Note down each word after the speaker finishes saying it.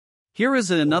Here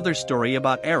is another story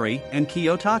about Airi and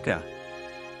Kiyotaka.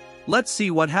 Let's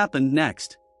see what happened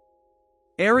next.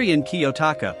 Airi and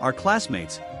Kiyotaka are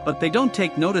classmates, but they don't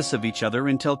take notice of each other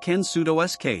until Ken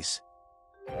Sudo's case.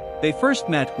 They first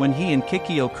met when he and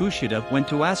Kikyo Kushida went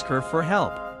to ask her for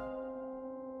help.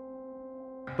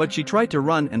 But she tried to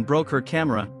run and broke her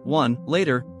camera.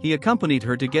 Later, he accompanied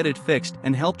her to get it fixed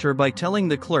and helped her by telling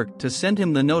the clerk to send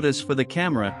him the notice for the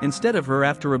camera instead of her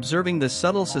after observing the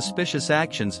subtle suspicious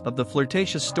actions of the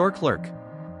flirtatious store clerk.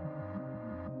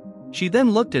 She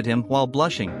then looked at him while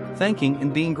blushing, thanking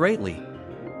and being greatly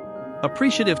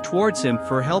appreciative towards him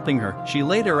for helping her. She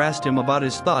later asked him about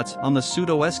his thoughts on the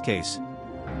Sudo's case.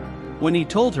 When he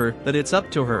told her that it's up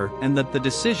to her and that the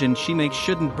decision she makes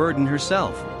shouldn't burden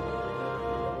herself.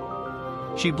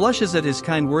 She blushes at his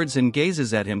kind words and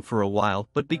gazes at him for a while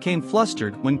but became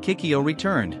flustered when Kikyo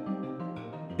returned.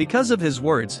 Because of his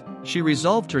words, she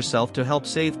resolved herself to help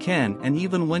save Ken and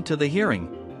even went to the hearing.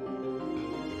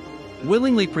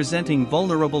 Willingly presenting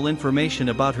vulnerable information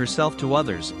about herself to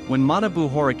others, when Manabu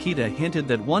Horikita hinted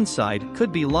that one side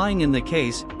could be lying in the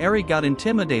case, Airi got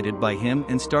intimidated by him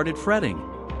and started fretting.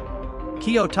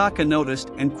 Kiyotaka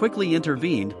noticed and quickly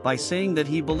intervened by saying that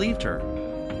he believed her.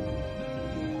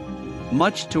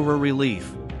 Much to her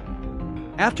relief.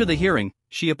 After the hearing,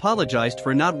 she apologized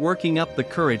for not working up the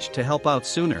courage to help out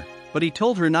sooner, but he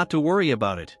told her not to worry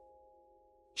about it.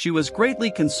 She was greatly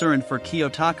concerned for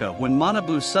Kiyotaka when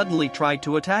Manabu suddenly tried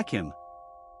to attack him.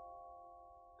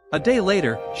 A day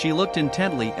later, she looked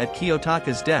intently at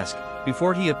Kiyotaka's desk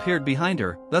before he appeared behind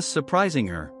her, thus surprising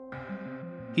her.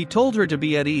 He told her to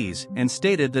be at ease and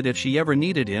stated that if she ever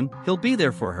needed him, he'll be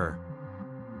there for her.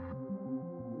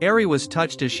 Airi was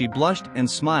touched as she blushed and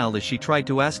smiled as she tried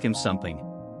to ask him something.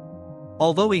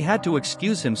 Although he had to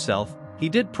excuse himself, he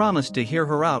did promise to hear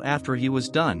her out after he was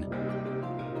done.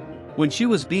 When she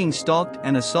was being stalked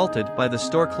and assaulted by the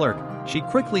store clerk, she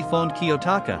quickly phoned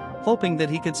Kiyotaka, hoping that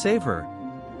he could save her.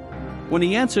 When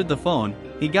he answered the phone,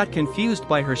 he got confused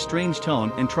by her strange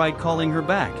tone and tried calling her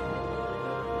back.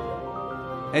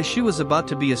 As she was about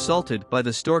to be assaulted by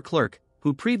the store clerk,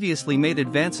 who previously made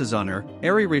advances on her,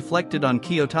 Airi reflected on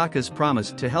Kiyotaka's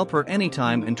promise to help her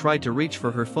anytime and tried to reach for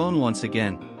her phone once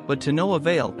again, but to no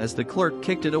avail as the clerk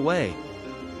kicked it away.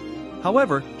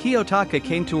 However, Kiyotaka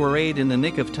came to her aid in the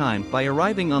nick of time by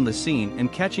arriving on the scene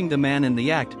and catching the man in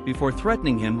the act before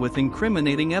threatening him with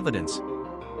incriminating evidence.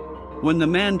 When the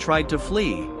man tried to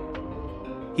flee,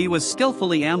 he was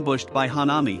skillfully ambushed by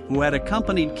Hanami, who had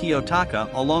accompanied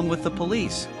Kiyotaka along with the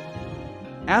police.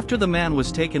 After the man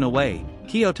was taken away,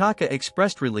 Kiyotaka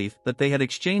expressed relief that they had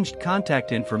exchanged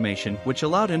contact information which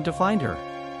allowed him to find her.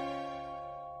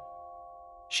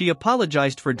 She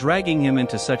apologized for dragging him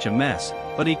into such a mess,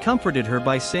 but he comforted her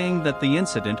by saying that the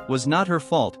incident was not her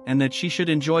fault and that she should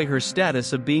enjoy her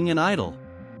status of being an idol.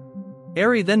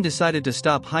 Airi then decided to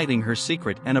stop hiding her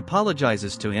secret and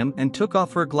apologizes to him and took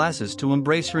off her glasses to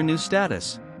embrace her new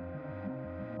status.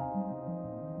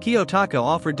 Kiyotaka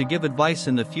offered to give advice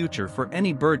in the future for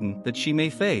any burden that she may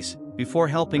face, before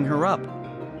helping her up.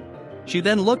 She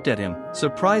then looked at him,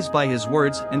 surprised by his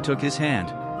words, and took his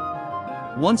hand.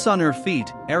 Once on her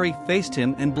feet, Airi faced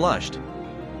him and blushed.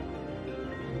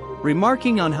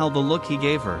 Remarking on how the look he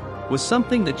gave her was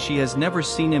something that she has never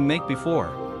seen him make before.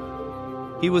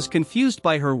 He was confused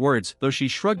by her words, though she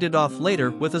shrugged it off later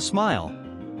with a smile.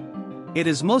 It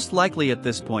is most likely at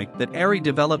this point that Airi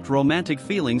developed romantic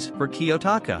feelings for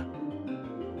Kiyotaka.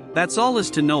 That's all is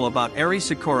to know about Airi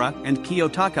Sakura and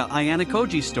Kiyotaka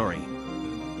Ayanokoji story.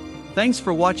 Thanks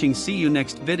for watching. See you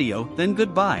next video, then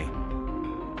goodbye.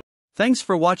 Thanks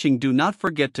for watching. Do not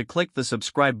forget to click the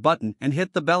subscribe button and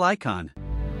hit the bell icon.